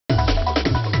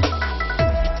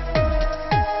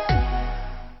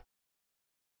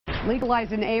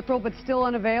Legalized in April, but still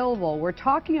unavailable. We're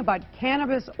talking about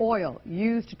cannabis oil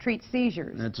used to treat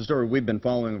seizures. That's a story we've been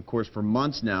following, of course, for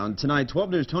months now. And tonight, 12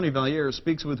 News' Tony Valliere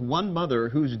speaks with one mother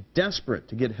who's desperate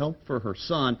to get help for her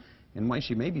son and why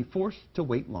she may be forced to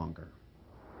wait longer.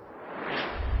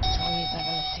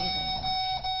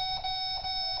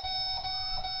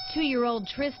 Two-year-old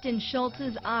Tristan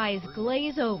Schultz's eyes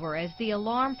glaze over as the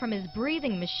alarm from his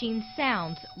breathing machine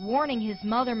sounds, warning his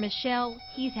mother, Michelle,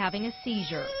 he's having a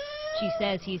seizure. She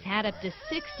says he's had up to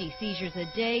 60 seizures a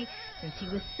day since he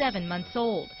was 7 months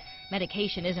old.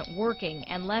 Medication isn't working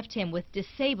and left him with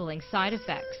disabling side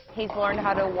effects. He's learned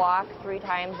how to walk 3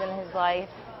 times in his life,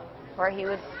 where he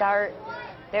would start,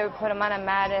 they would put him on a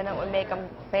med and it would make him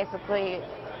basically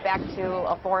back to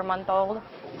a 4-month-old.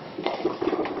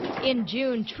 In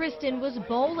June, Tristan was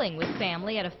bowling with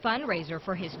family at a fundraiser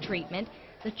for his treatment.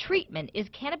 The treatment is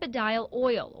cannabidiol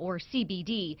oil, or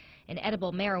CBD, an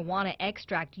edible marijuana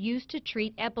extract used to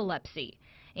treat epilepsy.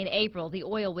 In April, the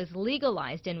oil was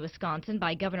legalized in Wisconsin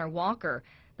by Governor Walker.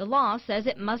 The law says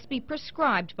it must be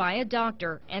prescribed by a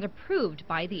doctor and approved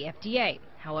by the FDA.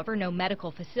 However, no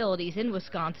medical facilities in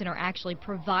Wisconsin are actually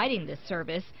providing this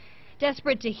service.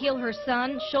 Desperate to heal her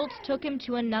son, Schultz took him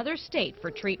to another state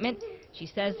for treatment. She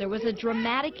says there was a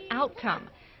dramatic outcome.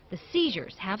 The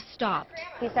seizures have stopped.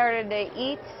 He started to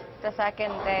eat the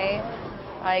second day,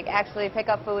 like actually pick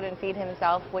up food and feed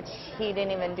himself, which he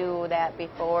didn't even do that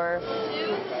before.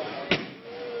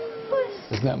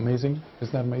 Isn't that amazing?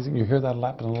 Isn't that amazing? You hear that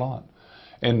happen a lot.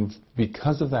 And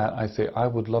because of that, I say I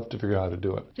would love to figure out how to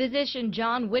do it. Physician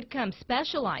John Whitcomb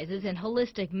specializes in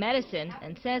holistic medicine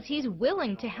and says he's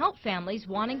willing to help families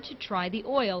wanting to try the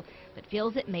oil, but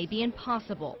feels it may be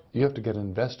impossible. You have to get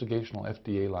an investigational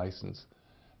FDA license.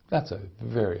 That's a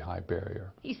very high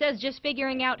barrier. He says just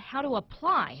figuring out how to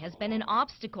apply has been an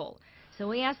obstacle. So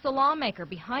he asked the lawmaker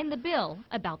behind the bill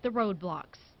about the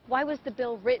roadblocks. Why was the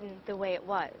bill written the way it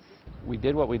was? We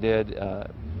did what we did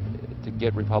to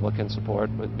get Republican support,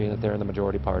 being that they're in the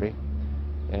majority party,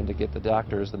 and to get the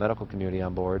doctors, the medical community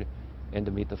on board, and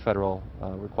to meet the federal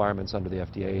requirements under the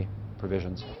FDA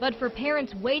provisions. But for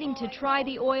parents waiting to try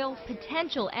the oil,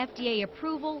 potential FDA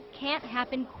approval can't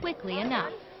happen quickly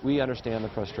enough. We understand the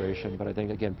frustration, but I think,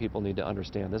 again, people need to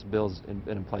understand this bill's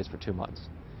been in place for 2 months.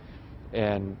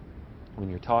 And when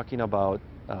you're talking about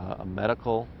a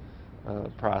medical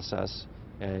process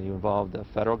and you involve the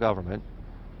federal government,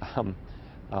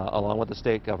 along with the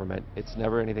state government, it's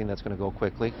never anything that's going to go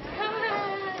quickly.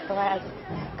 The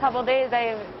last couple days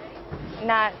I've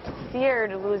not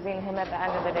feared losing him at the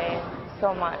end of the day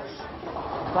so much.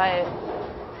 But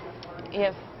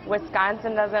if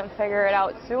Wisconsin doesn't figure it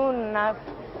out soon enough,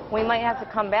 we might have to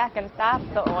come back and stop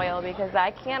the oil because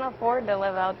I can't afford to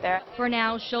live out there. For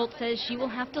now, Schultz says she will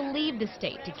have to leave the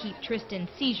state to keep Tristan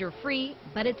seizure-free,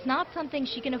 but it's not something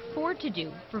she can afford to do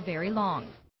for very long.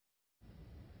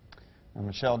 Now,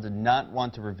 Michelle did not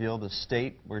want to reveal the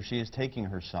state where she is taking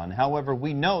her son. However,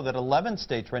 we know that 11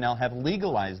 states right now have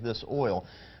legalized this oil,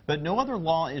 but no other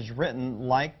law is written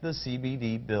like the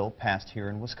CBD bill passed here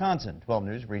in Wisconsin. 12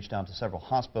 News reached out to several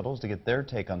hospitals to get their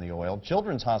take on the oil.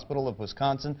 Children's Hospital of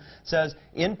Wisconsin says,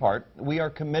 in part, we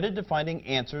are committed to finding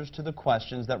answers to the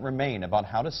questions that remain about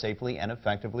how to safely and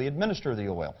effectively administer the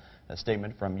oil. A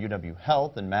statement from UW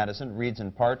Health in Madison reads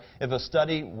in part, if a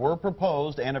study were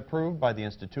proposed and approved by the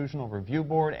Institutional Review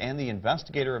Board and the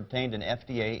investigator obtained an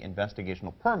FDA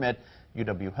investigational permit,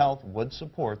 UW Health would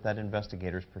support that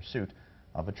investigator's pursuit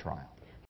of a trial.